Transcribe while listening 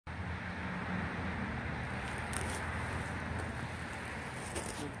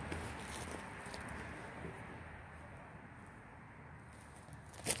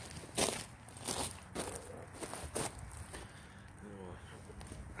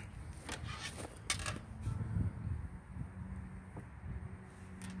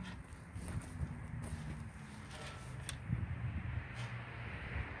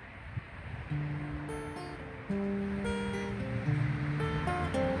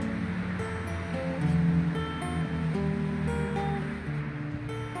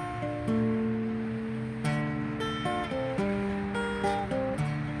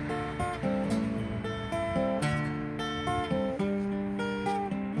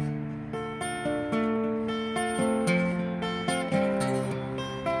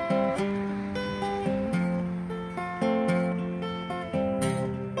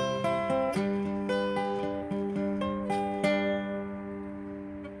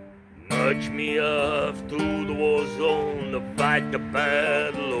March me off to the war zone to fight the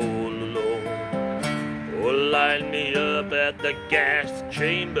battle all alone. Or line me up at the gas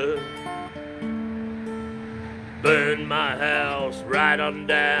chamber, burn my house right on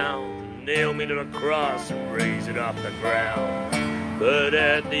down, nail me to the cross and raise it off the ground. But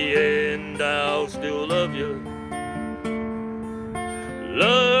at the end I'll still love you.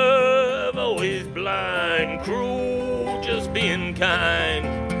 Love always blind, cruel, just being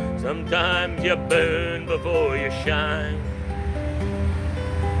kind. Sometimes you burn before you shine.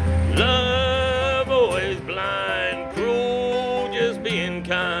 Love always blind, cruel, just being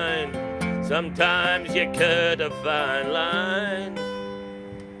kind. Sometimes you cut a fine line.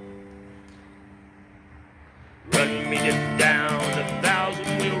 Run me down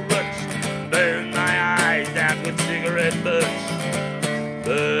 1,000-wheel ruts, burn my eyes out with cigarette butts.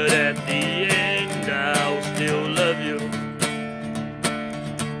 But at the end I'll still love you.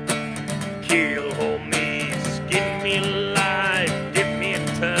 Kill, hold me, skin me alive, dip me in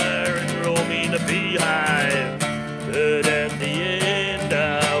tar and roll me in a beehive. But at the end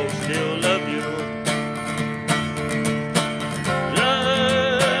I'll still love you.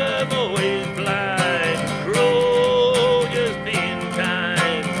 Love always blind, cruel, just being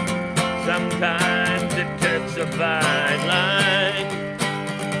kind. Sometimes it cuts a fine line.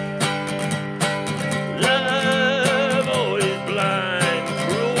 Love always blind,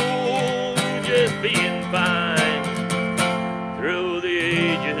 cruel, just being fine. Through the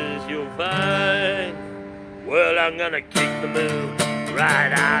ages you'll find. Well, I'm gonna kick the moon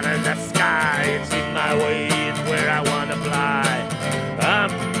right out of the sky. It's in my way, it's where I wanna fly.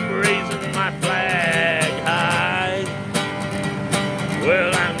 I'm raising my flag high.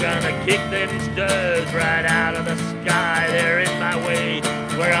 Well, I'm gonna kick them stars right out of the sky. They're in my way,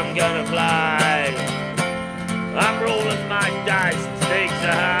 it's where I'm gonna fly. I'm rolling my dice, stakes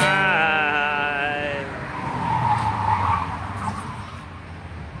are high.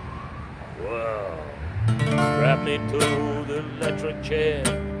 Whoa. Strap me to the electric chair,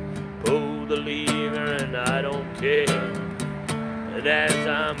 pull the lever and I don't care. And as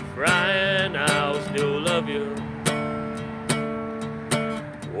I'm frying, I'll still love you.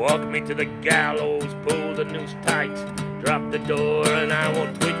 Walk me to the gallows, pull the noose tight, drop the door and I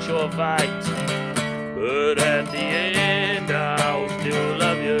won't quit your fight. But at the end I'll still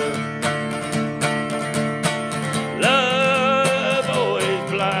love you. Love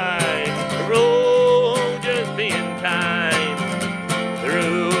always blind, cruel, just being kind.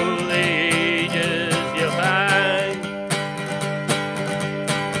 Through the ages you find.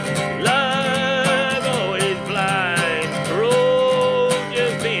 Love always blind, cruel,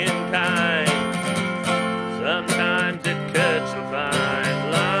 just being kind. Sometimes it cuts a fine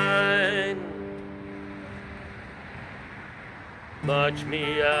line. March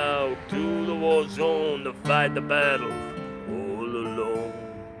me out to the war zone to fight the battle all alone.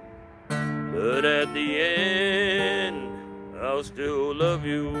 But at the end, I'll still love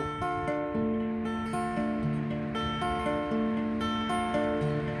you.